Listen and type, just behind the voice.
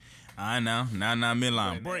I know. Now,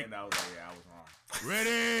 midline break. I was wrong.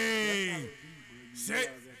 Ready. Set.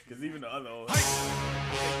 Because even the other old.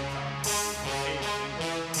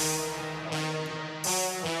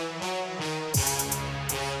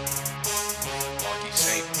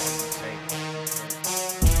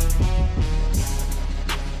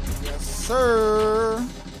 Yes, sir.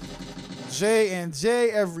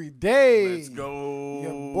 J&J every day. Let's go.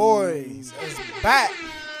 Your boys is back.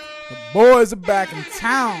 The boys are back in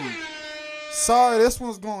town. Sorry, this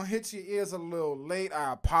one's going to hit your ears a little late.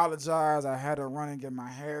 I apologize. I had to run and get my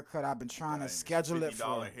hair cut. I've been trying to schedule it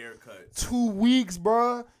for haircut. 2 weeks,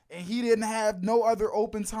 bruh. And he didn't have no other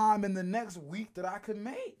open time in the next week that I could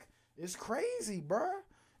make. It's crazy, bruh.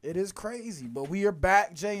 It is crazy. But we are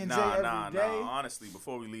back, J&J every day. Honestly,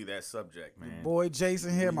 before we leave that subject, man. Your boy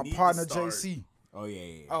Jason here, my partner JC. Oh,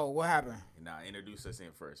 yeah. Oh, what happened? Nah, introduce us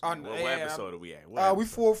in first. Oh, Man. What episode are we at? We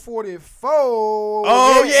 444.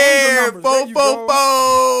 Oh, yeah. Angel numbers.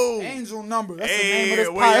 444. Angel number. That's Hey, the name of this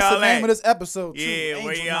where That's the y'all name at? of this episode, too. Yeah, Angel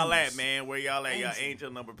where y'all numbers. at, man? Where y'all at? Y'all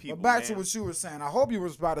angel number people, But back man. to what you were saying. I hope you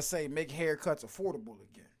was about to say make haircuts affordable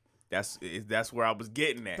again. That's where I was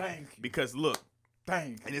getting at. Thank you. Because look,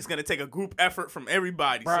 Dang. and it's gonna take a group effort from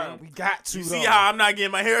everybody. Bro, son. we got to, You though. see how I'm not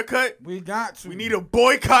getting my hair cut? We got to. We need to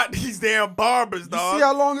boycott these damn barbers, You dog. see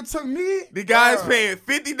how long it took me? The guy's Bruh. paying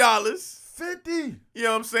 $50. 50. You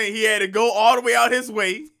know what I'm saying? He had to go all the way out his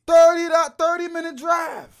way. 30-minute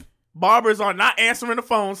drive. Barbers are not answering the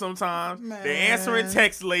phone sometimes. Man. They're answering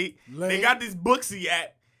text late. They got this Booksy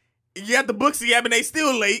app. You got the Booksy app and they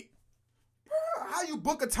still late. How you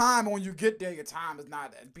book a time and when you get there, your time is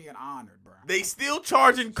not being honored, bro. They still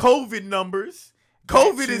charging COVID numbers.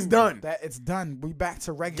 COVID is done. That it's done. We back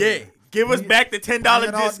to regular. Yeah. Give us back the $10 Bring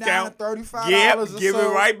it all discount. down to $35 Yep, or give it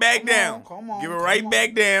so. right back Come down. on, come on, give it come right on.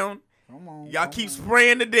 back down. Come on, Y'all come keep on.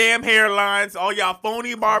 spraying the damn hairlines. All y'all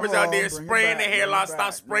phony barbers out there bring it spraying the back, bring it hairlines. back,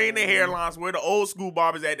 Stop spraying the man. hairlines. Where the old school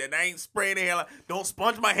barbers at? That I ain't spraying the hairline. Don't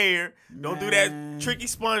sponge my hair. Don't do that Man. tricky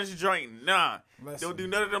sponge joint. Nah. Listen. Don't do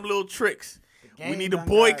none of them little tricks. We game need to done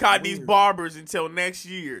boycott got these weird. barbers until next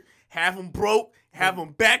year. Have them broke. Have them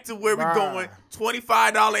back to where we Bruh. going.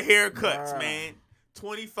 $25 haircuts, Bruh. man.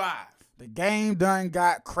 25. The game done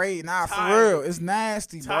got crazy. Nah, for Tired real. of It's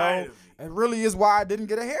nasty, Tired bro. of it. It really is why I didn't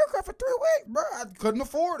get a haircut for 3 weeks, bro. I couldn't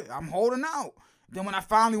afford it. I'm holding out. Then when I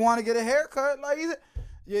finally want to get a haircut, like,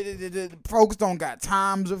 the folks don't got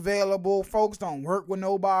times available. Folks don't work with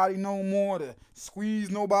nobody no more to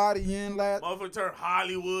squeeze nobody in. Motherfucker turn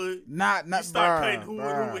Hollywood. Not, You start cutting who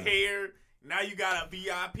bruh. hair. Now you got a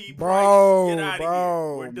VIP Bro, price. Get out of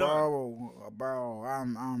here. We're done. bro,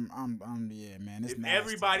 I'm, yeah, man. It's If nasty,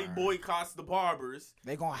 everybody bro. boycotts the barbers,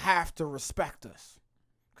 They gonna have to respect us,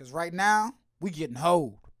 cause right now we getting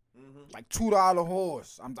hoed like $2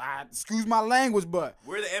 horse. Excuse my language, but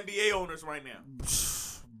we're the NBA owners right now.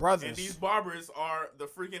 brothers, And these barbers are the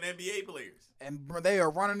freaking NBA players. they are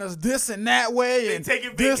running us this and that way, They and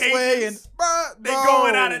taking this way, and vacations. They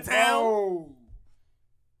going out of town. bro.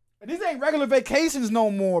 And these ain't regular vacations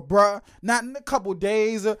no more, bruh. Not in a couple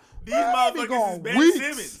days. These motherfuckers is Ben weeks.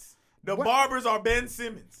 Simmons. The What? Barbers are Ben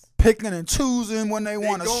Simmons. Picking and choosing when they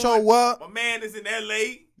want to going- show up. My man is in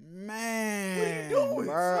LA. Man, What are you doing,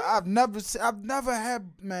 bruh, son? I've never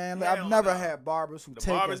had, man. Hell I've never no. had barbers who The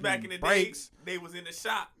take barbers as back many in the breaks. day, they was in the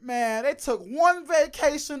shop. Man, they took one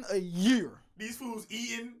vacation a year. These fools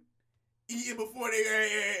eating before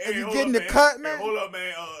they. And you hold getting up, the cut, Hey, man? hold up,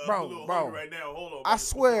 man. Bro, I'm a little bro. hungry right now. Hold on. I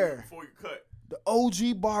swear. Before you cut. The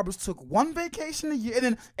OG barbers took one vacation a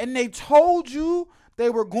year, and they told you they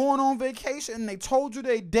were going on vacation, and they told you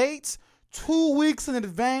their dates 2 weeks in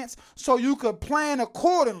advance so you could plan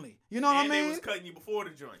accordingly. You know what I And mean? they was cutting you before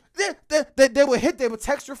the joint. They would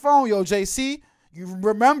text your phone, yo, JC, you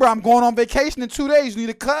remember I'm going on vacation in 2 days. You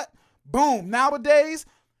need a cut? Boom. Nowadays,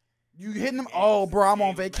 you hitting them, oh, bro, I'm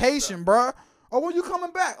on vacation, bro. Oh, when you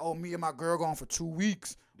coming back? Oh, me and my girl going for 2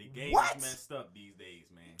 weeks. The game What? is messed up these days,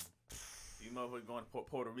 man. These motherfuckers going to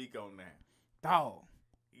Puerto Rico now. Dog.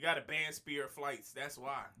 You got to ban Spirit flights. That's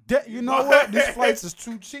why. You know what? These flights is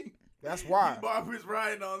too cheap. That's why. These barbers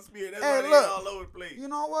riding on Spirit. That's Hey, why they look, all over the place. You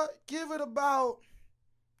know what? Give it about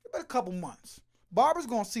a couple months. Barbers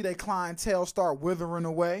gonna see their clientele start withering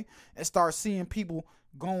away and start seeing people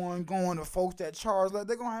going to folks that charge. Like,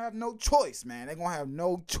 they're gonna have no choice, man. They're gonna have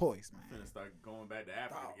no choice, man. I'm gonna start going back to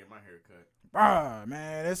Africa to get my hair cut. Ah,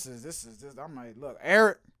 man, this is. I'm like, look,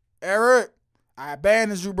 Eric, I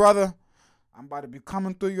abandoned you, brother. I'm about to be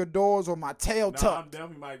coming through your doors with my tail No, tucked. I'm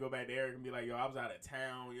definitely might go back to Eric and be like, yo, I was out of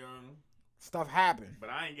town, young. Stuff happened. But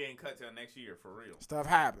I ain't getting cut till next year for real. Stuff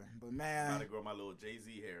happened. But I'm man, about to grow my little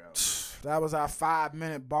Jay-Z hair out. that was our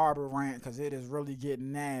 5-minute barber rant because it is really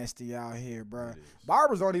getting nasty out here, bro. It is.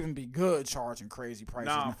 Barbers don't even be good charging crazy prices.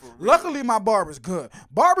 Nah, man. for real. Luckily, my barber's good.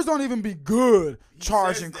 Barbers don't even be good He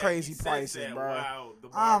charging says that. crazy He says prices, that. bro. Wow, the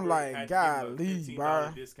I'm barber like, had to give him a golly, $15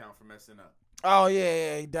 bro. discount for messing up. Oh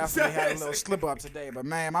yeah, he definitely had a little slip up today. But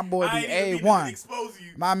man, my boy I be ain't even A1. expose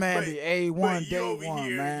you. My man but- be A1 but you day over one,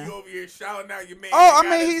 here, man. You over here shouting out your man. Oh, I that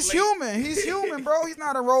mean, got us he's late. human. He's human, bro. He's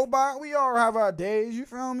not a robot. We all have our days. You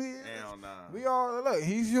feel me? Hell nah. We all look.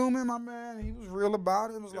 He's human, my man. He was real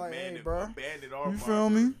about it. It was like, hey, bro. Abandoned our You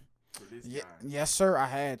feel me? For this Yeah, guy. yes, sir. I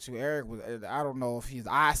had to. Eric was. I don't know if his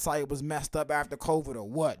eyesight was messed up after COVID or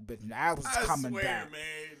what, but I was I coming swear, back. man.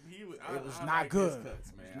 He was, It was I not like good. His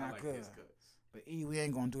cuts, man. It's I not like good. his cuts. But E, we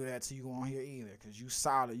ain't gonna do that till you on here either, cause you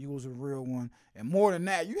solid. You was a real one, and more than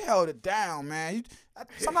that, you held it down, man.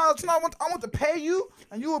 Sometimes I want to pay you,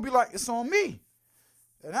 and you will be like, it's on me.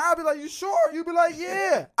 And I'll be like, you sure? You be like,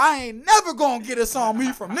 yeah. I ain't never gonna get it's on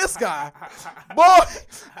me from this guy. Boy,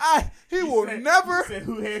 he will never. He said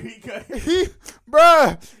who hair he cut.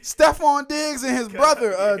 Bruh, Stephon Diggs and his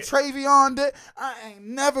brother, Travion Diggs. I ain't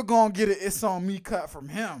never gonna get it. It's on me cut from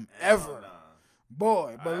him ever. Nah.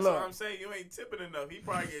 Boy, but That's look. what I'm saying. You ain't tipping enough. He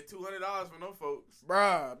probably get $200 from them folks.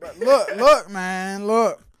 Bruh, but look, man,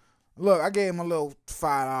 look, I gave him a little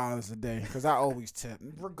 $5 a day because I always tip.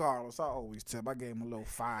 Regardless, I always tip. I gave him a little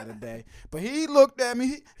 $5 a day, but he looked at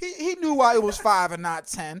me. He knew why it was 5 and not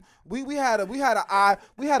 10. We had an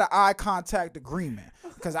eye contact agreement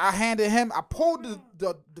because I handed him. I pulled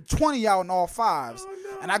the 20 out in all fives,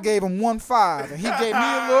 and I gave him 1 5, and he gave me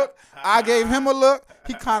a look. I gave him a look.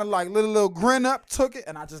 He kind of like lit a little grin up, took it,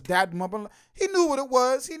 and I just dabbed him up. He knew what it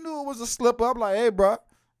was. He knew it was a slip up. Like, hey, bro,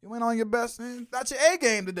 you went on your best. That's your A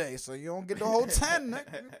game today, so you don't get the whole 10.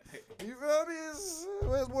 Nigga. You feel me?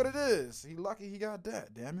 It's what it is. He lucky he got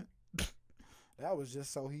that. Damn it. That was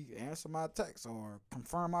just so he answer my text or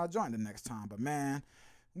confirm my joint the next time. But man,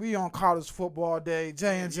 we on college football day,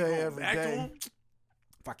 J&J every back to day. him?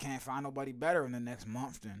 If I can't find nobody better in the next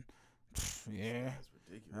month, then yeah. That's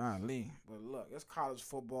ridiculous. Golly. But look, it's college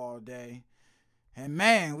football day. And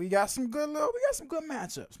man, we got some good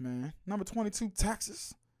matchups, man. Number 22,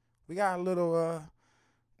 Texas. We got a little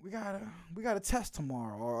we got a test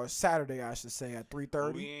tomorrow, or Saturday I should say, at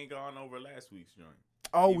 3:30. We ain't gone over last week's joint.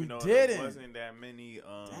 Oh, Even we though didn't. There wasn't that many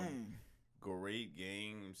Dang. great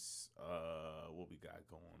games. What we got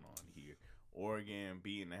going on here? Oregon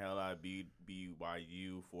beating the hell out of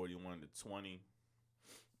BYU 41-20.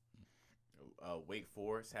 Wake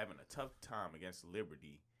Forest having a tough time against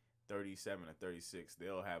Liberty 37-36.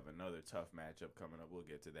 They'll have another tough matchup coming up. We'll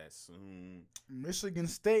get to that soon. Michigan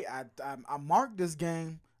State, I marked this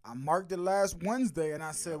game. I marked it last Wednesday, and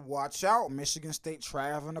I said, watch out. Michigan State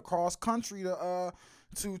traveling across country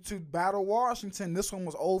to battle Washington. This one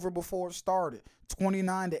was over before it started.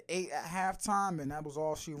 29-8 at halftime, and that was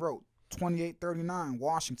all she wrote. 28-39,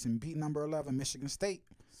 Washington beat number 11, Michigan State.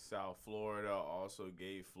 South Florida also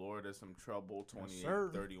gave Florida some trouble,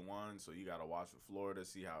 28-31. So you got to watch for Florida,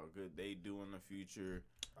 see how good they do in the future.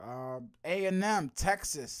 A&M,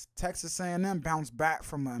 Texas A&M bounced back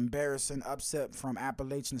from an embarrassing upset from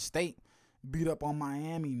Appalachian State. Beat up on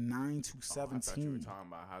Miami 9-17. I thought you were talking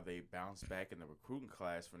about how they bounced back in the recruiting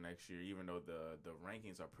class for next year, even though the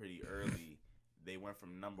rankings are pretty early. They went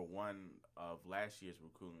from number 1 of last year's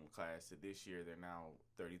recruiting class to this year. They're now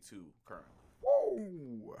 32 currently.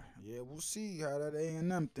 Whoa. Yeah, we'll see how that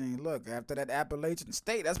A&M thing look. After that Appalachian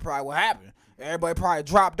State, that's probably what happened. Everybody probably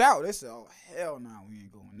dropped out. They said, oh, hell no, we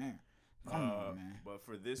ain't going there. Come on, man. But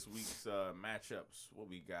for this week's matchups, what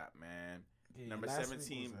we got, man? Yeah, Number last week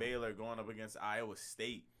 17, was, Baylor going up against Iowa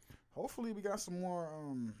State. Hopefully we got some more,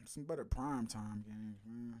 some better prime time games,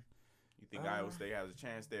 man. You think Iowa State has a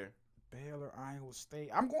chance there? Baylor, Iowa State.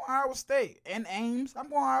 I'm going Iowa State. And Ames, I'm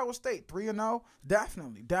going Iowa State. 3-0.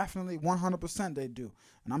 Definitely, 100% they do.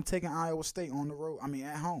 And I'm taking Iowa State on the road. I mean,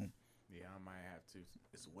 at home. Yeah, I might have to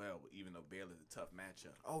as well, even though Baylor's a tough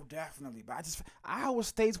matchup. Oh, definitely. But Iowa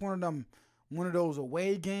State's one of those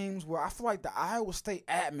away games where I feel like the Iowa State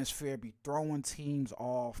atmosphere be throwing teams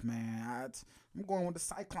off, man. I'm going with the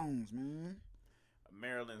Cyclones, man.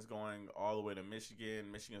 Maryland's going all the way to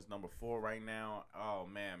Michigan. Michigan's number 4 right now. Oh,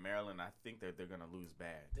 man, Maryland, I think that they're going to lose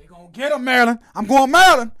bad. They're going to get them, Maryland. I'm going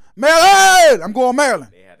Maryland. Maryland! I'm going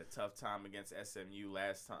Maryland. They had a tough time against SMU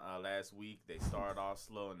last week. They started off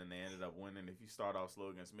slow, and then they ended up winning. If you start off slow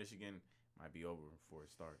against Michigan, it might be over before it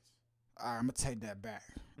starts. All right, I'm going to take that back.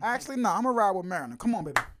 Actually, no, I'm going to ride with Maryland. Come on,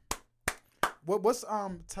 baby. What's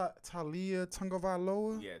Talia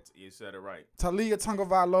Tungavailoa? Yeah, you said it right. Talia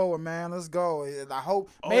Tungavailoa, man, let's go. I hope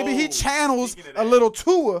maybe he Oh, channels speaking of a that. little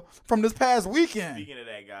Tua from this past weekend. Speaking of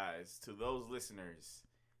that, guys, to those listeners,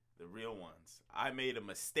 the real ones, I made a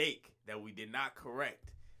mistake that we did not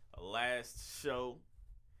correct last show.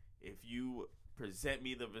 If you present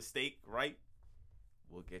me the mistake right,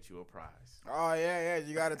 we'll get you a prize. Oh yeah,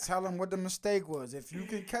 you gotta tell him what the mistake was. If you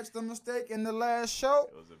can catch the mistake in the last show,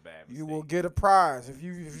 It was a bad mistake. you will get a prize. If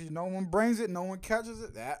you no one brings it, no one catches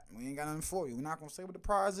it, that we ain't got nothing for you. We're not gonna say what the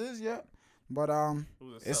prize is yet, but It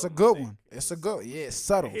was it's a subtle good mistake. one. It's a good, yeah,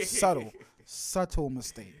 subtle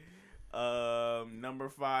mistake. Number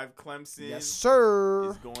 5, Clemson. Yes,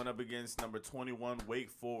 sir. Is going up against number 21, Wake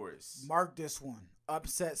Forest. Mark this one.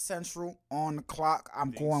 Upset Central on the clock.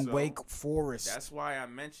 I'm Think going so? Wake Forest. That's why I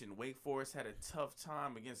mentioned Wake Forest had a tough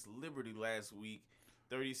time against Liberty last week,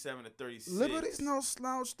 37-36. Liberty's no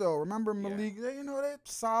slouch though. Remember Malik? Yeah. They're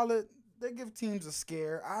solid. They give teams a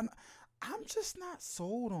scare. I'm just not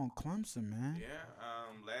sold on Clemson, man. Yeah.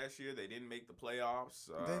 Last year they didn't make the playoffs.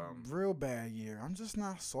 They real bad year. I'm just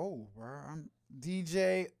not sold, bro.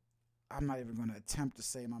 DJ. I'm not even gonna attempt to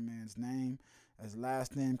say my man's name, his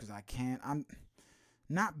last name, because I can't. I'm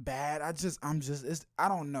not bad. I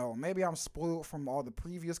don't know. Maybe I'm spoiled from all the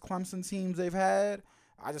previous Clemson teams they've had.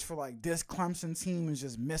 I just feel like this Clemson team is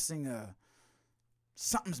just missing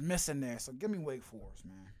something's missing there. So give me Wake Forest,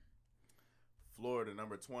 man. Florida,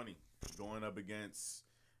 number 20, going up against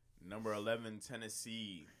number 11,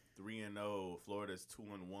 Tennessee, 3-0. Florida's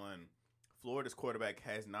 2-1. Florida's quarterback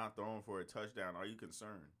has not thrown for a touchdown. Are you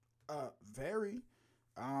concerned? Very.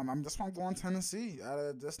 I'm just gonna go on Tennessee.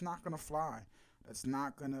 That's not gonna fly. You're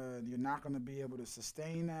not gonna be able to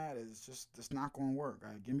sustain that. It's not gonna work.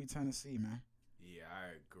 Give me Tennessee, man. Yeah,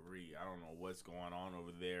 I agree. I don't know what's going on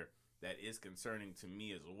over there. That is concerning to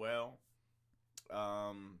me as well.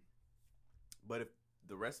 But if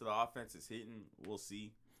the rest of the offense is hitting, we'll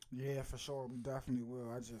see. Yeah, for sure. We definitely will.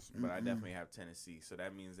 I definitely have Tennessee. So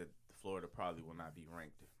that means that Florida probably will not be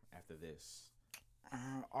ranked after this.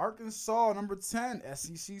 Arkansas, number 10,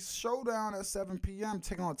 SEC showdown at 7 p.m.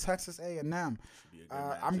 taking on Texas A&M. Should be a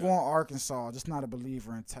good I'm matchup. going Arkansas. Just not a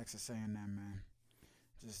believer in Texas A&M, man.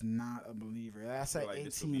 Just not a believer. That's at like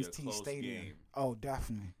this will be a AT&T close Stadium. game. Oh,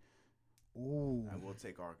 definitely. Ooh. I will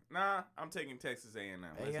take Arkansas. I'm taking Texas A&M.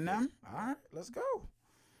 A&M? All right, let's go.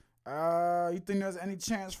 You think there's any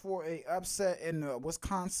chance for a upset in the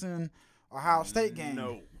Wisconsin-Ohio State game?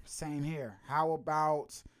 No. Same here. How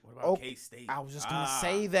about What about K-State? I was just going to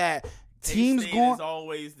say that. K-State Teams going. is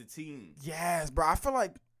always the team. Yes, bro. I feel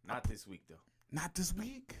like. Not this week, though. Not this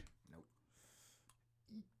week? Nope.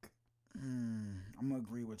 I'm going to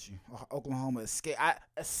agree with you. Oklahoma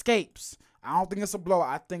escapes. I don't think it's a blowout.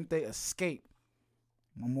 I think they escape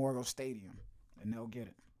Memorial Stadium, and they'll get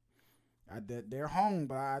it. They're home,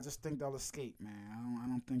 but I just think they'll escape, man. I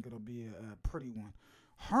don't think it'll be a pretty one.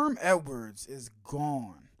 Herm Edwards is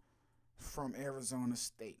gone from Arizona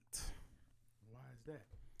State. Why is that?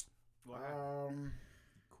 What happened?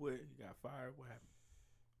 He quit. He got fired. What happened?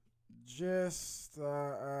 Just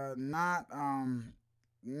not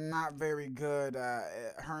very good.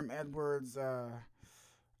 Herm Edwards.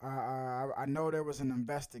 I know there was an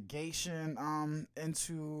investigation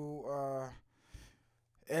into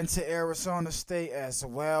Arizona State as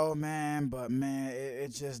well, man. But man, it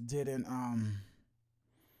just didn't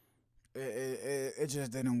it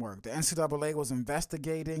just didn't work. The NCAA was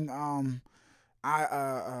investigating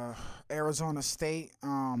Arizona State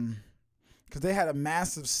because they had a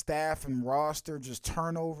massive staff and roster just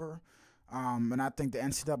turnover. And I think the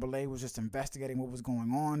NCAA was just investigating what was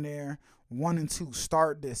going on there. 1-2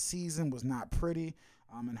 start this season was not pretty.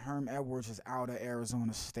 And Herm Edwards is out of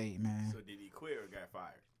Arizona State, man. So did he quit or got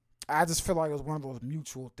fired? I just feel like it was one of those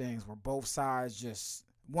mutual things where both sides just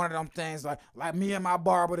one of them things like me and my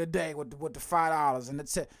barber today with the $5 and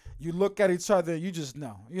it's it. You look at each other, you just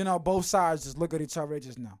know. You know, both sides just look at each other, they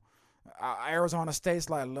just know. Arizona State's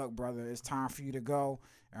like, look, brother, it's time for you to go.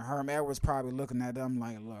 And Herm Edwards probably looking at them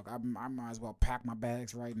like, look, I might as well pack my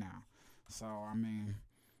bags right now. So, I mean,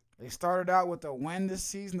 they started out with a win this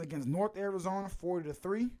season against North Arizona,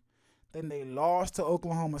 40-3. Then they lost to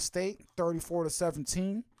Oklahoma State,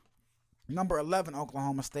 34-17. Number 11,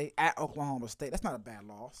 Oklahoma State, at Oklahoma State. That's not a bad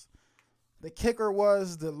loss. The kicker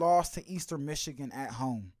was the loss to Eastern Michigan at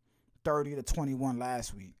home, 30-21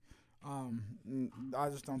 last week. I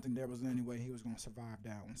just don't think there was any way he was going to survive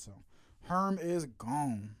that one. So, Herm is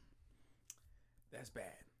gone. That's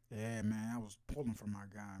bad. Yeah, man, I was pulling for my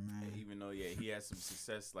guy, man. Even though, he had some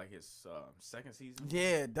success like his second season.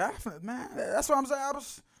 Yeah, definitely, man. That's what I'm saying.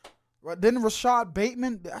 Didn't Rashad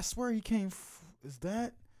Bateman? I swear he came.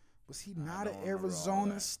 Was he not an don't remember all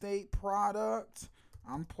Arizona that. State product?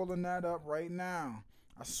 I'm pulling that up right now.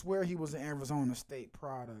 I swear he was an Arizona State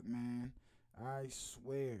product, man. I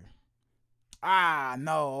swear.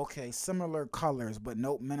 No, okay. Similar colors, but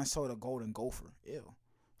nope. Minnesota Golden Gopher. Ew.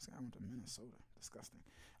 This guy went to Minnesota. Disgusting.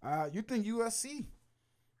 You think USC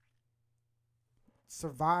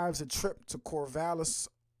survives a trip to Corvallis,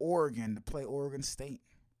 Oregon to play Oregon State?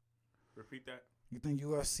 Repeat that. You think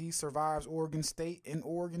USC survives Oregon State in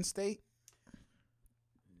Oregon State?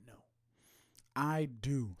 No. I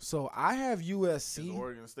do. So I have Is USC.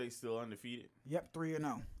 Oregon State still undefeated? Yep, 3-0.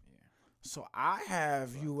 Yeah. So I have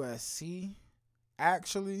USC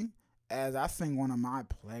actually as I think one of my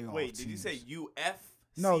playoff Wait, did you teams. say UF?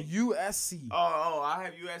 No, USC. Oh, I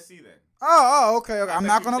have USC then. Okay. I'm thought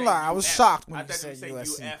not you were gonna lie. saying I was UF. shocked when I you thought said you were USC.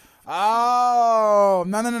 saying UF. Oh,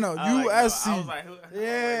 no. I was USC. Like, I was like,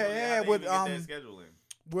 Yeah, how they with, even get that schedule in?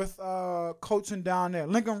 With coaching down there.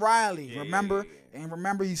 Lincoln Riley, Yeah, remember? yeah. And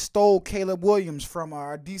remember he stole Caleb Williams from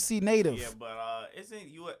DC native. Yeah, but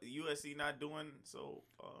isn't USC not doing so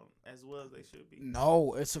as well as they should be?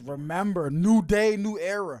 No, it's remember, new day, new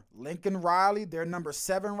era. Lincoln Riley, they're number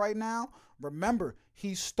 7 right now. Remember,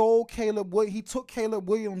 he stole he took Caleb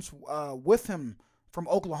Williams with him from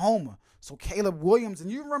Oklahoma. So Caleb Williams,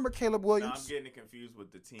 and you remember Caleb No, Williams? I'm getting it confused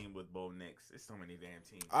with the team with Bo Nix. There's so many damn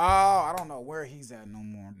teams. Oh, I don't know where he's at no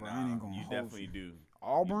more, bro. I Nah, ain't gonna you hold definitely you. do.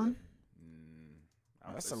 Auburn?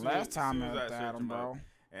 That's As the soon last as- time as soon as I looked I at search him, them up, bro.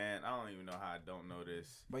 And I don't even know how I don't know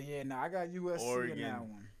this. But yeah, I got USC in Oregon. that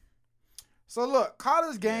one. So look,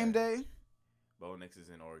 college game Yeah. day. Bo Nix is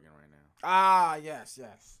in Oregon right now. Yes.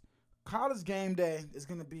 College game day is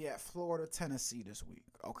going to be at Florida, Tennessee this week,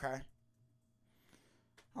 okay?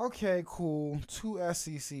 Okay, cool. 2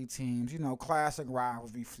 SEC teams, classic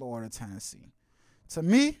rivalry, Florida, Tennessee. To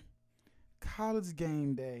me, college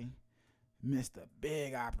game day missed a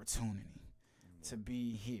big opportunity to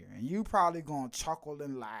be here. And you probably going to chuckle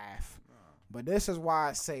and laugh. But this is why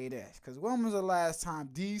I say this. Because when was the last time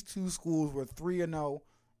these two schools were 3-0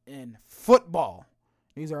 in football?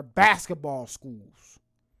 These are basketball schools.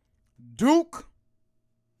 Duke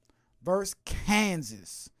versus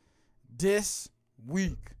Kansas this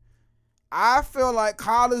week. I feel like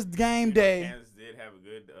college game day. Kansas did have a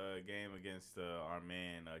good game against our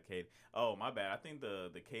man, Cade. Oh, my bad. I think the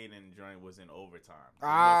Caden joint was in overtime. It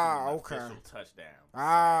wasn't an Okay. official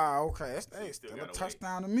touchdown. Okay. It's So you still still a gotta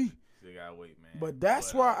touchdown to me. Still gotta wait, man. But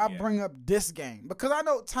that's why I yeah. bring up this game, because I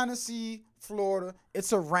know Tennessee, Florida,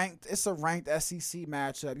 it's a ranked SEC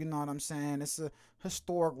matchup. You know what I'm saying? It's a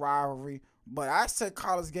historic rivalry. But I said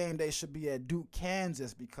college game day should be at Duke,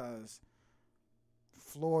 Kansas, because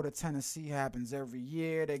Florida, Tennessee happens every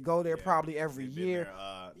year. They go there probably every They've been year.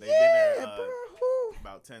 there, they've been there bro. Woo.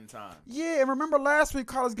 about 10 times. Yeah, and remember last week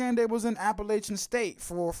college game day was in Appalachian State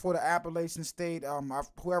for the Appalachian State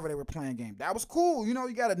whoever they were playing game. That was cool. You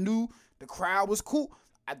got the crowd was cool.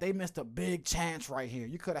 They missed a big chance right here.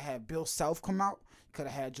 You could have had Bill Self come out. You could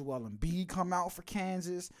have had Joel Embiid come out for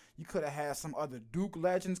Kansas. You could have had some other Duke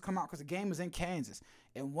legends come out because the game is in Kansas.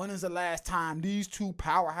 And when is the last time these two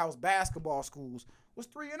powerhouse basketball schools was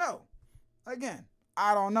 3-0? Again,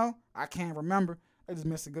 I don't know. I can't remember. They just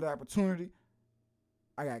missed a good opportunity.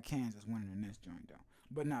 I got Kansas winning in this joint, though.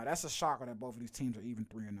 But no, that's a shocker that both of these teams are even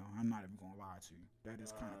 3-0. I'm not even going to lie to you. That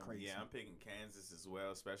is kind of crazy. Yeah, I'm picking Kansas as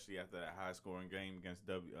well, especially after that high-scoring game against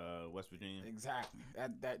West Virginia. Exactly.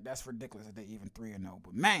 That's ridiculous that they even 3-0.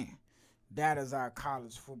 But, man, that is our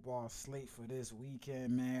college football slate for this weekend,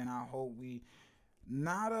 man. I hope we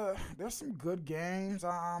there's some good games.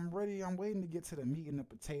 I'm waiting to get to the meat and the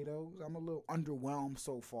potatoes. I'm a little underwhelmed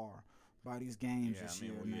so far by these games this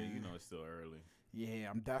year, man. It's still early. Yeah,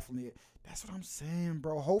 I'm definitely. That's what I'm saying,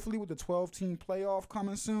 bro. Hopefully, with the 12-team playoff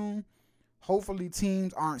coming soon, hopefully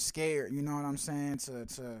teams aren't scared. You know what I'm saying?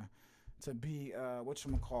 To be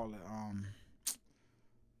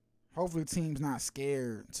hopefully teams not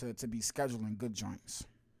scared to be scheduling good joints.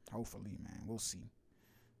 Hopefully, man. We'll see.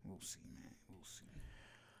 We'll see, man. We'll see.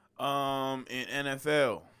 In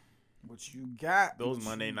NFL, What you got? those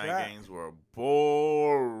Monday night games were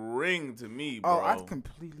boring to me, bro. Oh, I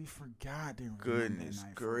completely forgot they were Monday Goodness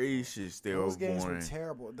night gracious, they were Those games boring. were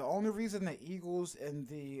terrible. The only reason the Eagles and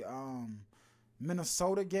the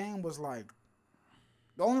Minnesota game was like,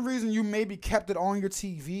 the only reason you maybe kept it on your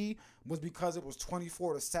TV was because it was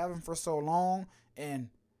 24-7 for so long, and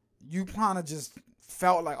you kind of just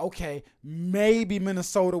felt like, okay, maybe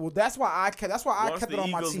Minnesota will. That's why I kept it on my TV. Once the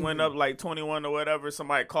Eagles went up like 21 or whatever,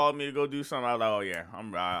 somebody called me to go do something. I was like, oh yeah,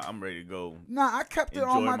 I'm ready to go. Nah, I kept it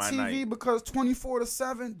on Enjoy my my TV night. because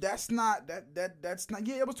 24-7. That's not.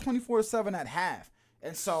 Yeah, it was 24-7 at half.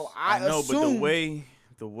 And so I know, assumed,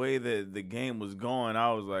 but the way that the game was going,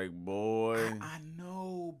 I was like, boy, I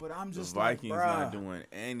know, but I'm the just Vikings like, bruh, not doing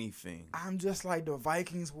anything. I'm just like the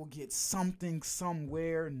Vikings will get something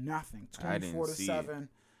somewhere, nothing. I didn't 24-7.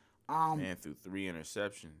 Man threw 3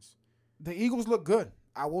 interceptions. The Eagles look good.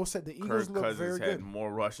 I will say the Eagles Kirk look Cousins very had good.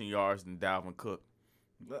 more rushing yards than Dalvin Cook.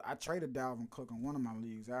 I traded Dalvin Cook in one of my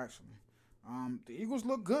leagues, actually. The Eagles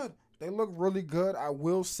look good. They look really good. I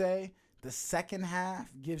will say the second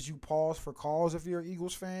half gives you pause for cause if you're an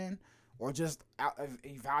Eagles fan or just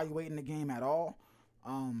evaluating the game at all,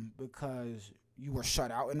 because you were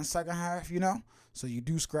shut out in the second half, you know? So you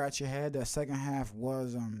do scratch your head. That second half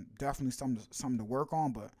was definitely something to work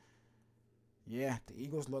on. But, yeah, the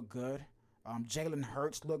Eagles look good. Jalen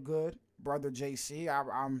Hurts look good. Brother JC,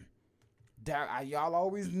 y'all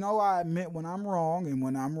always know I admit when I'm wrong, and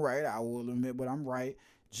when I'm right, I will admit when I'm right.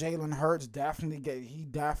 Jalen Hurts definitely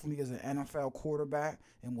is an NFL quarterback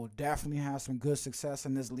and will definitely have some good success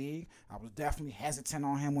in this league. I was definitely hesitant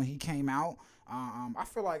on him when he came out. I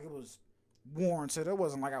feel like it was warranted. It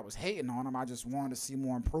wasn't like I was hating on him. I just wanted to see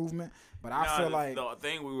more improvement. But I feel like the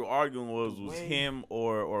thing we were arguing was him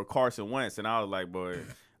or Carson Wentz, and I was like, boy,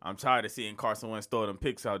 I'm tired of seeing Carson Wentz throw them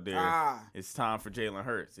picks out there. It's time for Jalen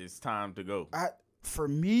Hurts. It's time to go. For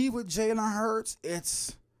me, with Jalen Hurts,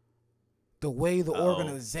 it's the way the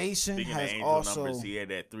organization has also. Numbers, he had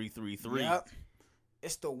that 3-3-3. Yep.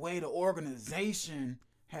 It's the way the organization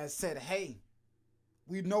has said, hey,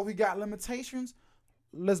 we know we got limitations.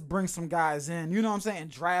 Let's bring some guys in, you know what I'm saying, and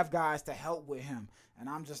draft guys to help with him. And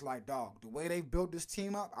I'm just like, dog, the way they built this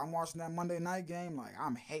team up, I'm watching that Monday night game, like,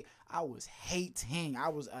 I was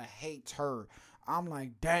a hater. I'm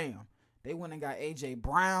like, damn. They went and got A.J.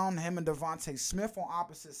 Brown, him and Devontae Smith on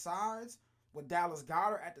opposite sides with Dallas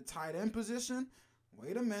Goedert at the tight end position.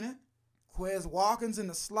 Wait a minute. Quez Watkins in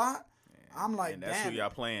the slot. I'm like, and that's damn. who y'all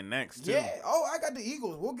playing next, too. Yeah. Oh, I got the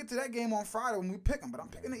Eagles. We'll get to that game on Friday when we pick them, but I'm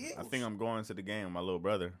picking the Eagles. I think I'm going to the game with my little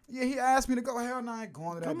brother. Yeah, he asked me to go. Hell no, I ain't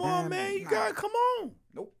going to that Come on, man. You got to come on.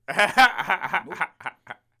 Nope.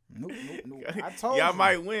 Nope. I told you. Y'all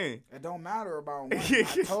might win. It don't matter about winning.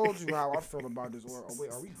 I told you how I feel about this.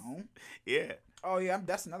 Wait, are we home? Yeah. Oh, yeah,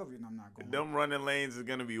 that's another reason I'm not going. Them running lanes is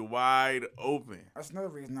going to be wide open. That's another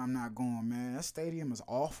reason I'm not going, man. That stadium is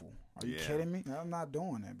awful. Are you kidding me? I'm not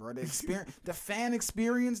doing that, bro. The experience, the fan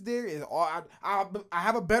experience there is all. I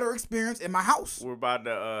have a better experience in my house. We're about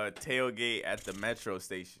to tailgate at the metro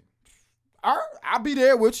station. All right, I'll be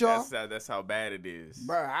there with y'all. That's how bad it is.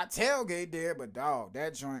 Bro, I tailgate there, but dog,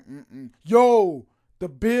 that joint, Yo, the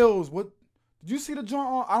Bills, what? Did you see the joint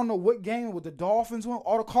on, I don't know what game with the Dolphins went?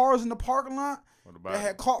 All the cars in the parking lot that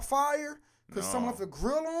had caught fire because someone left the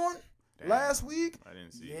grill on last week. I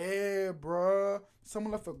didn't see it. Bro.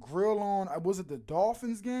 Someone left a grill on. Was it the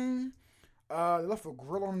Dolphins game? They left a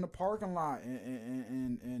grill on in the parking lot,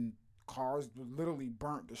 and cars were literally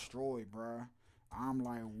burnt, destroyed, bro. I'm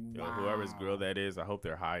like, wow. Yo, whoever's grill that is, I hope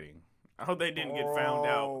they're hiding. I hope they didn't get found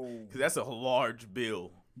out because that's a large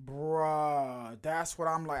bill. Bruh, that's what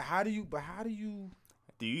I'm like. How do you?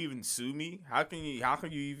 Do you even sue me? How can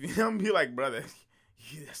you even be like, brother?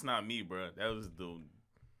 That's not me, bro. That was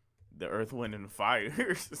the Earth, Wind, and Fire.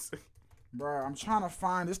 Bruh, I'm trying to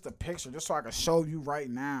find the picture just so I can show you right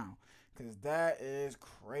now, cause that is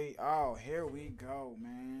crazy. Oh, here we go,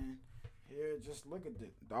 man. Here, just look at the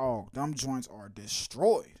dog. Them joints are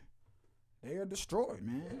destroyed. They are destroyed,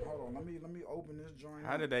 man. Hold on, let me open this joint.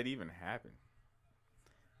 How did that even happen?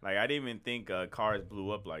 Like, I didn't even think cars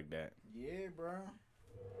blew up like that. Yeah, bro.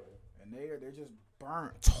 And they're just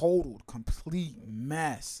burnt, totaled, complete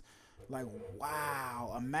mess. Like,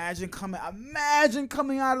 wow. Imagine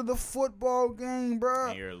coming out of the football game, bro.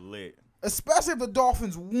 And you're lit. Especially if the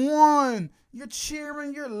Dolphins won. You're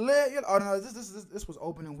cheering, you're lit. Oh no, this was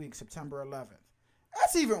opening week, September 11th.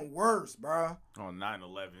 That's even worse, bro. On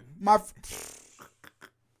 9/11.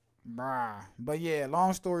 Bruh. But yeah,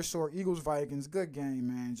 long story short, Eagles-Vikings, good game,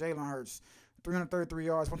 man. Jalen Hurts, 333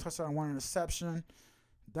 yards, 1 touchdown, 1 interception.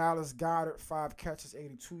 Dallas Goedert, 5 catches,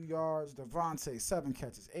 82 yards. Devontae, 7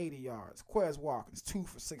 catches, 80 yards. Quez Watkins, 2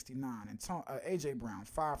 for 69. And A.J. Brown,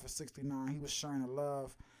 5 for 69. He was sharing the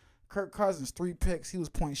love. Kirk Cousins, 3 picks. He was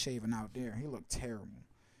point shaving out there. He looked terrible.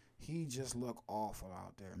 He just looked awful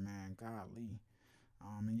out there, man. Golly.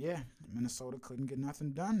 And yeah, Minnesota couldn't get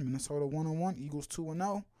nothing done. Minnesota 1-1, Eagles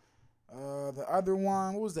 2-0. The other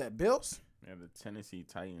one, what was that? Bills? Yeah, the Tennessee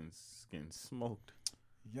Titans getting smoked.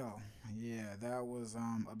 Yo, yeah, that was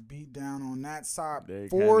a beat down on that side.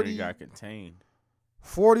 Derrick Henry got contained.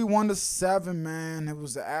 41-7, man. It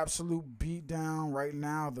was an absolute beatdown. Right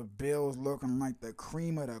now, the Bills looking like the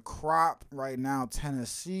cream of the crop. Right now,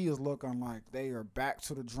 Tennessee is looking like they are back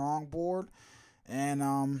to the drawing board.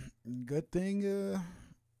 And good thing,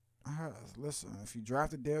 listen, if you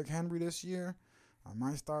drafted Derrick Henry this year, I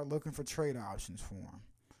might start looking for trade options for him.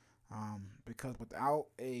 Because without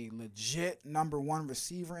a legit number one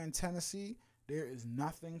receiver in Tennessee, there is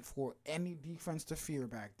nothing for any defense to fear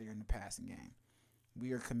back there in the passing game.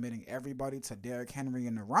 We are committing everybody to Derrick Henry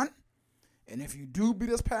in the run. And if you do beat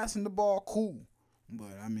us passing the ball, cool.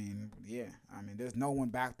 But, there's no one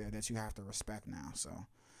back there that you have to respect now. So,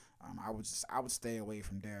 I would stay away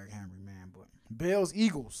from Derrick Henry, man. But Bills,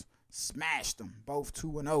 Eagles, smashed them. Both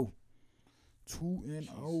 2-0.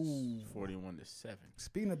 2-0. 41-7.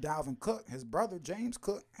 Speaking of Dalvin Cook, his brother James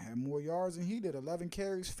Cook had more yards than he did. 11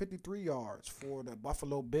 carries, 53 yards for the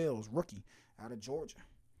Buffalo Bills, rookie out of Georgia.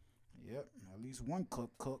 Yep, at least one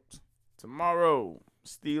Cook cooked. Tomorrow,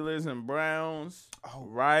 Steelers and Browns,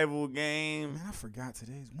 rival game. Man, I forgot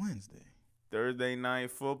today's Wednesday. Thursday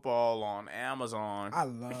Night Football on Amazon. I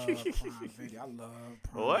love Prime Video. I love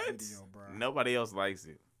Prime Video, bro. Nobody else likes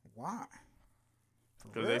it. Why?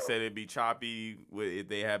 Because they said it'd be choppy if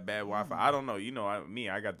they had bad Wi-Fi. I don't know. You know,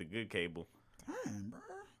 I got the good cable. Damn, bro.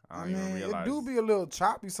 I mean, it do be a little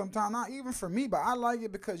choppy sometimes. Not even for me, but I like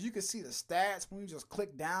it because you can see the stats when you just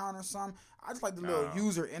click down or something. I just like the little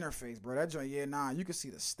user interface, bro. That joint, you can see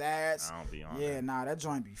the stats. I don't be on that. That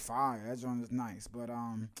joint be fire. That joint is nice. But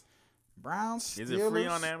Browns, Steelers. Is it free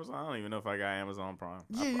on Amazon? I don't even know if I got Amazon Prime.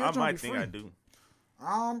 Yeah, I might think I do.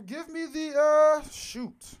 Give me the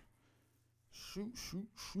shoot.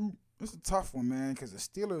 It's a tough one, man, because the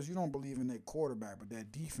Steelers, you don't believe in their quarterback, but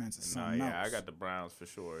that defense is something else. I got the Browns for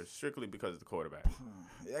sure. It's strictly because of the quarterback.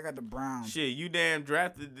 Yeah, I got the Browns. Shit, you damn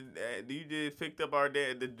drafted. You just picked up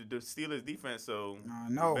the Steelers defense, so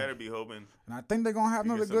you better be hoping. And I think they're going to have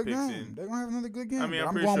another good game. They're going to have another good game. I mean,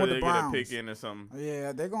 I'm pretty sure they're going to pick in or something.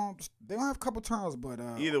 Yeah, they're going to have a couple turnovers, but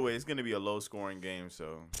either way, it's going to be a low-scoring game,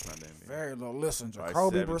 so it's not that big. Very low. Listen,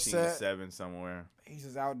 Jacoby Brissett. 17-7 somewhere. He's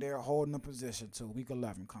just out there holding the position till week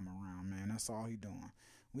 11 come around, man. That's all he doing.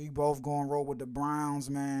 We both going to roll with the Browns,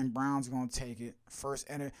 man. Browns going to take it. First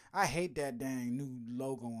enter. I hate that dang new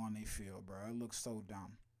logo on their field, bro. It looks so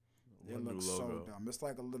dumb. It looks so dumb. It's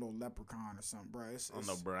like a little leprechaun or something, bro. It's on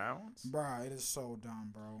the Browns? Bro, it is so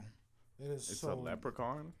dumb, bro. It's a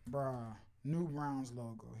leprechaun? Bro, new Browns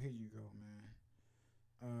logo. Here you go,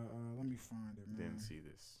 man. Let me find it, man. Didn't see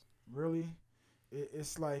this. Really?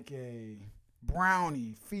 It's like a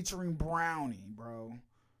Brownie featuring Brownie, bro.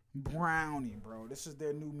 Brownie, bro. This is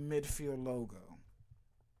their new midfield logo.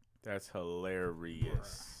 That's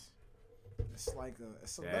hilarious. Bruh. It's like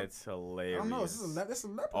that's hilarious. I don't know. It's a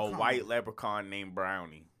leprechaun. A white leprechaun named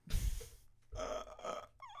Brownie.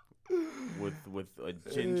 with a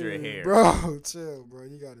ginger hair. Bro, chill, bro.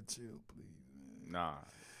 You gotta chill, please, man. Nah.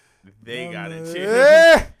 They gotta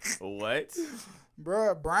chill. What?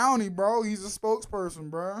 Bro, Brownie, bro. He's a spokesperson,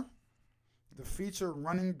 bro. The featured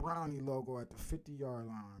running Brownie logo at the 50-yard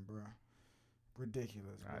line, bro.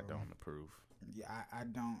 Ridiculous, bro. I don't approve. Yeah, I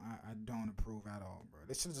don't approve at all, bro.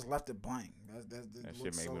 They should have just left it blank. That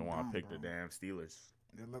shit make me want to pick the damn Steelers.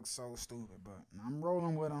 It looks so stupid, but I'm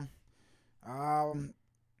rolling with them.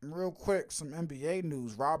 Real quick, some NBA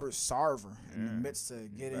news. Robert Sarver in the midst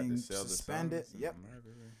of getting suspended. Yep.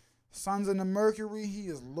 Suns and the Mercury, he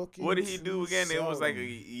is looking. What did he do again? It was like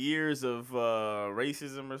years of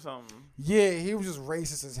racism or something. Yeah, he was just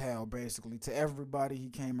racist as hell, basically, to everybody he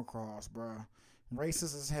came across, bro.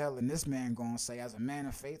 Racist as hell, and this man gonna say, as a man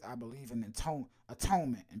of faith, I believe in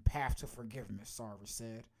atonement and path to forgiveness, Sarver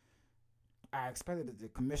said. I expected that the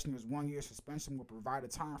commissioner's 1-year suspension would provide a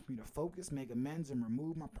time for me to focus, make amends, and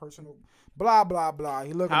remove my personal blah, blah, blah.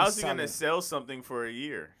 How's he gonna sell something for a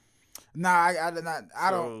year? Nah, I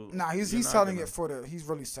don't. Nah, he's selling it he's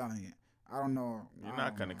really selling it. I don't know. You're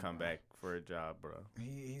not gonna come back for a job, bro.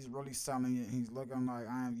 He's really selling it. He's looking like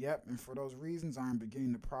and for those reasons, I am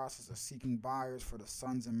beginning the process of seeking buyers for the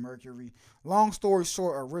Suns and Mercury. Long story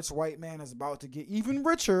short, a rich white man is about to get even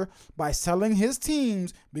richer by selling his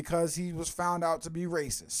teams because he was found out to be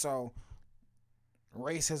racist. So,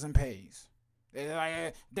 racism pays.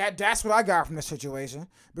 That's what I got from this situation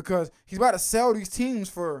because he's about to sell these teams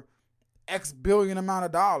for X billion amount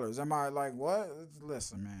of dollars. Am I like, what?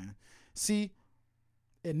 Listen, man. See,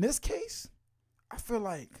 in this case, I feel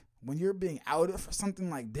like when you're being outed for something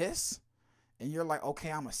like this and you're like,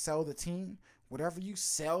 okay, I'm going to sell the team, whatever you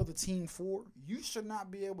sell the team for, you should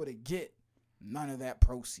not be able to get none of that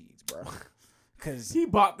proceeds, bro. Cause He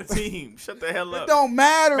bought the team. Shut the hell up. it don't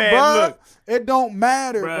matter, Man, bro. look. It don't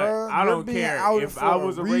matter, Bruh, bro. I You're don't being care. outed If for I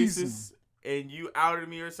was a reason. racist and you outed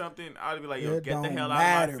me or something, I'd be like, yo, It get the don't hell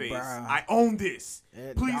matter, out of my face. bruh. I own this.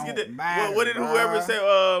 It Please don't get the. matter, What did whoever bruh. say?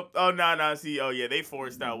 Oh, nah. See, oh yeah, they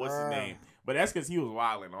forced out. What's his Bruh. name? But that's because he was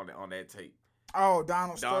wilding on that tape. Oh,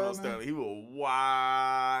 Donald Donald Sterling. Sterling, he was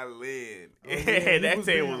wilding. Oh, yeah, he that was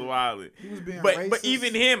tape being- was wilding. He was being But racist.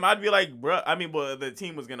 even him, I'd be like, bruh. I mean, well, the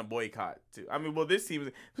team was gonna boycott too. I mean, well, this team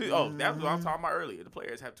was. Oh, that's what I'm talking about earlier. The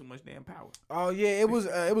players have too much damn power. Oh yeah, it was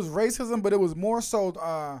racism, but it was more so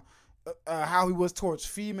how he was towards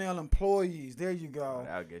female employees. There you go.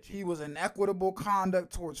 I'll get you. He was inequitable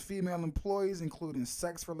conduct towards female employees, including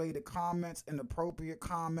sex-related comments, inappropriate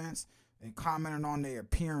comments, and commenting on their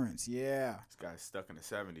appearance. Yeah, This guy's stuck in the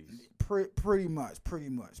 70s. pretty much, bro.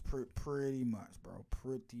 Pretty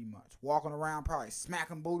much. Walking around, probably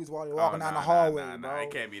smacking booties while they're walking down the hallway, Nah, bro. it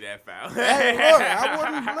can't be that foul. Hey, look, I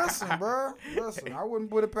wouldn't listen, bro. Listen, I wouldn't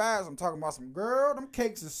put it past. I'm talking about some girl. Them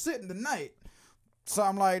cakes is sitting tonight.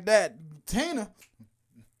 Something like that. Tina,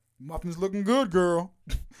 muffins looking good, girl.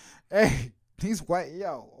 Hey, these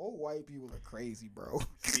old white people are crazy, bro.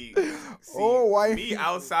 See, white me people.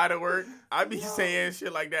 outside of work, I be saying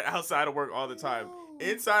shit like that outside of work all the time.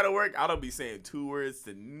 Inside of work, I don't be saying 2 words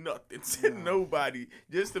to nothing to nobody,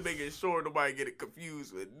 just to make sure nobody get it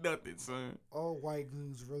confused with nothing, son. Old white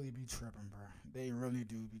dudes really be tripping, bro. They really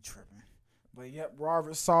do be tripping. But yep,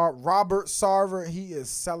 Robert Sarver, he is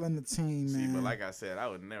selling the team, man. See, but like I said, I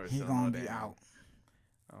would never he sell gonna no be damn. out.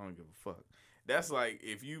 I don't give a fuck. That's like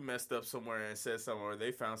if you messed up somewhere and said something, or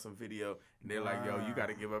they found some video and they're like, "Yo, you got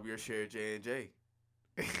to give up your share of J&J."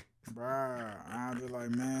 Bruh, I'll be like,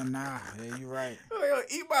 man, nah. Yeah, you right. Yo,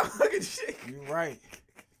 eat my fucking shit. You right,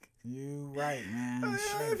 man.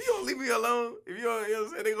 If you don't leave me alone, if you don't, you know what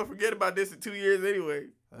I'm saying, they gonna forget about this in 2 years anyway.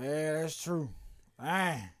 Yeah, that's true.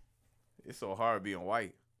 Dang. It's so hard being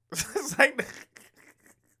white. It's like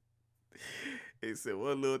they said,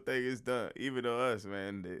 what little thing is done? Even though us,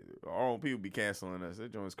 man, our own people be canceling us.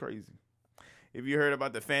 That joint's crazy. If you heard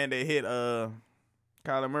about the fan that hit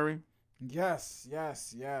Kyler Murray? Yes.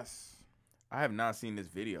 I have not seen this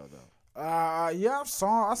video though. Yeah,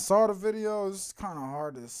 I saw the video. It's kind of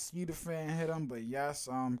hard to see the fan hit him, but yes,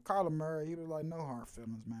 Kyler Murray, he was like, no hard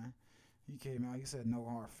feelings, man. He came out, he said no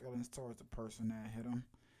hard feelings towards the person that hit him.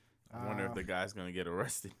 I wonder if the guy's gonna get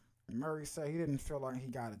arrested. Murray said he didn't feel like he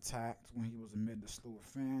got attacked when he was amid the slew of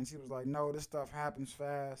fans. He was like, no, this stuff happens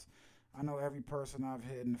fast. I know every person I've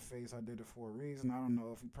hit in the face, I did it for a reason. I don't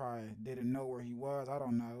know if he probably didn't know where he was. I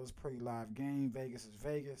don't know. It was a pretty live game. Vegas is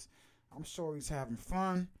Vegas. I'm sure he's having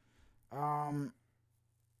fun. But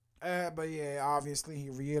yeah, obviously he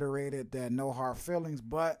reiterated that no hard feelings,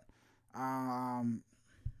 but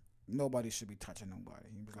nobody should be touching nobody.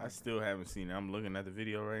 He was like, I still haven't seen it. I'm looking at the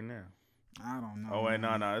video right now. I don't know. Oh wait,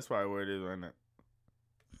 man. no, that's probably where it is right now.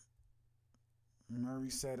 Murray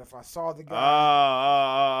said if I saw the guy.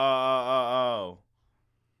 Oh.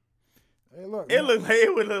 Hey, look.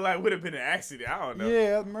 It would have been an accident. I don't know.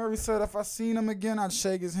 Yeah, Murray said if I seen him again, I'd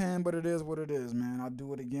shake his hand, but it is what it is, man. I'd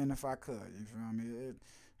do it again if I could. You feel me?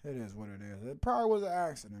 It is what it is. It probably was an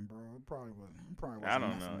accident, bro. It probably was. I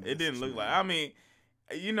don't know. It didn't look like. I mean,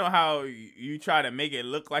 you know how you try to make it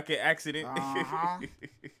look like an accident.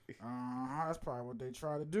 That's probably what they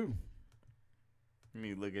try to do. Let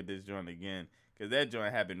me look at this joint again, cause that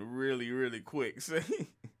joint happened really, really quick. So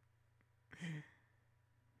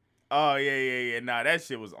oh yeah. Nah, that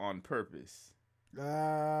shit was on purpose.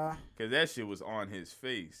 Cause that shit was on his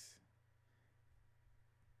face.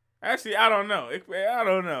 Actually, I don't know. I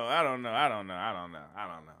don't know.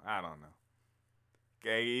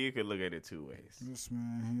 Okay, you could look at it 2 ways. This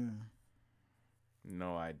man here.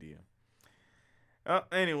 No idea.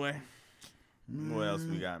 Anyway, what else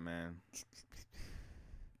we got, man?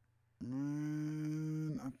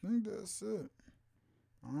 Man, I think that's it.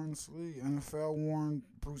 Honestly, NFL warned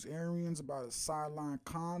Bruce Arians about his sideline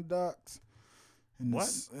conduct in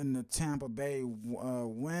the Tampa Bay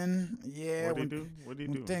win. Yeah, What'd he do?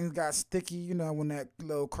 When things got sticky, you know, when that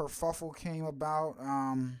little kerfuffle came about.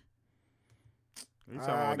 You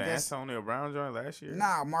talking about the Antonio Brown joint last year?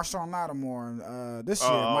 Nah, Marshawn Lattimore. This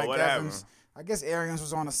year, Mike Evans. I guess Arians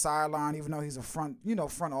was on the sideline, even though he's a front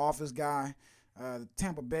office guy.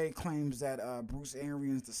 Tampa Bay claims that Bruce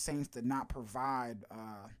Arians, the Saints, did not provide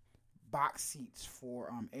box seats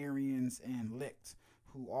for Arians and Licht,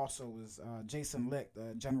 who also was Jason Licht,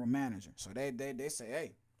 the general manager. So they say,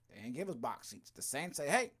 hey, they didn't give us box seats. The Saints say,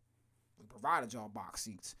 hey, we provided y'all box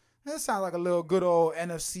seats. That sounds like a little good old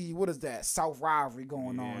NFC, what is that, South rivalry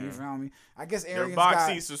going on, you feel me? I guess Arians Their box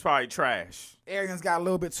seats was probably trash. Arians got a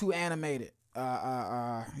little bit too animated.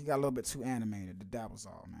 He got a little bit too animated. That was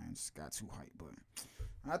all, man. Just got too hype. But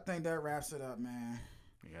I think that wraps it up, man.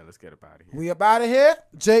 Yeah, let's get up out of here. We up out of here.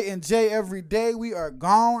 J and J every day. We are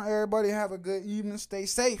gone. Everybody have a good evening. Stay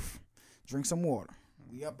safe. Drink some water.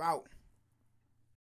 We up out.